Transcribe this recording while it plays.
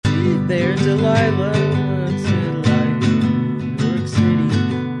there, Delilah, to New York City.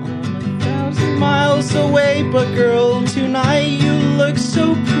 I'm 1,000 miles away, but girl, tonight you look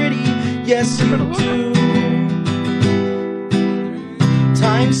so pretty. Yes, you do.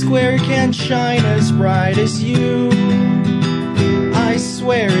 Times Square can't shine as bright as you. I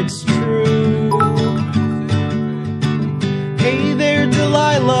swear it's true. Hey there,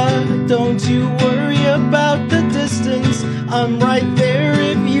 Delilah, don't you worry about the distance. I'm right there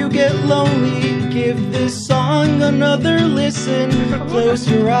if you get lonely. Give this song another listen. Close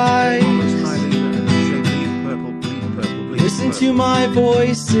your eyes. Listen to my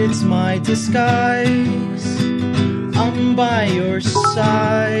voice, it's my disguise. I'm by your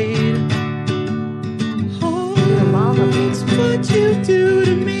side. Oh, it's what you do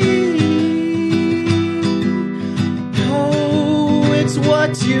to me. Oh, it's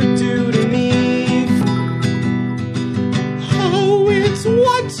what you do to me. Oh, it's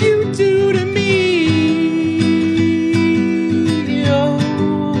what you do to me. Oh,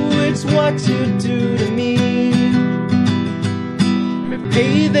 it's what you do to me.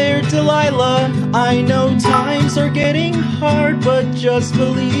 Hey there, Delilah, I know times are getting hard, but just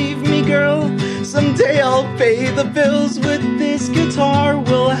believe me, girl, someday I'll pay the bills with this guitar.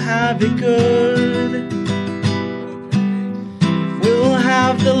 We'll have it good. We'll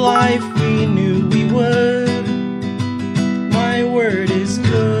have the life we knew we would. My word is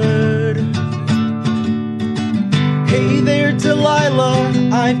good. Hey there, Delilah,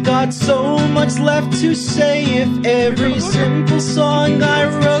 I've got so much left to say. If every simple song I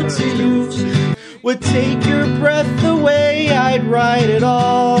wrote to you would take your breath away, I'd write it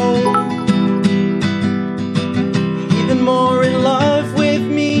all. Even more in love with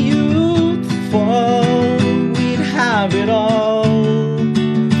me you'd fall. We'd have it all.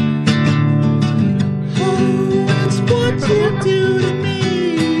 Oh, it's what you do to me.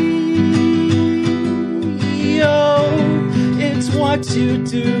 Oh, it's what you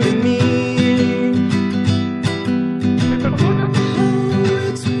do to me. Oh,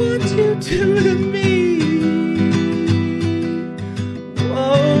 it's what you do to me.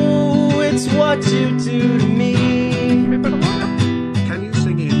 Oh, it's what you do to me. Can you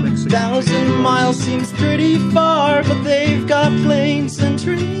sing in Mexican? 1,000 miles seems pretty far, but they've got planes and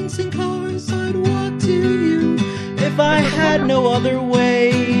trains and cars. I'd walk to you if I had no other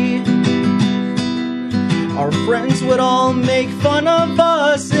way. Our friends would all make fun of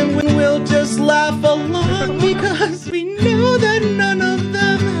us, and we'll just laugh along, because we know that none of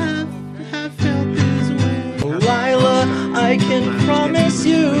them have felt this way. Delilah, I can promise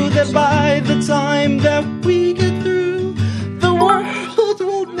you that by the time that we get through, the world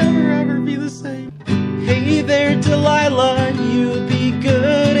will never ever be the same. Hey there, Delilah, you be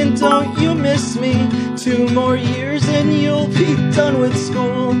good and don't you miss me. 2 more years and you'll be done with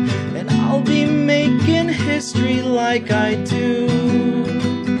school, and I'll be making history like I do.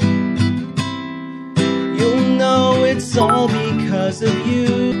 You'll know it's all because of you.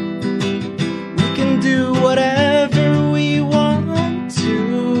 We can do whatever we want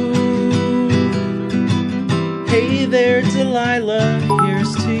to. Hey there, Delilah,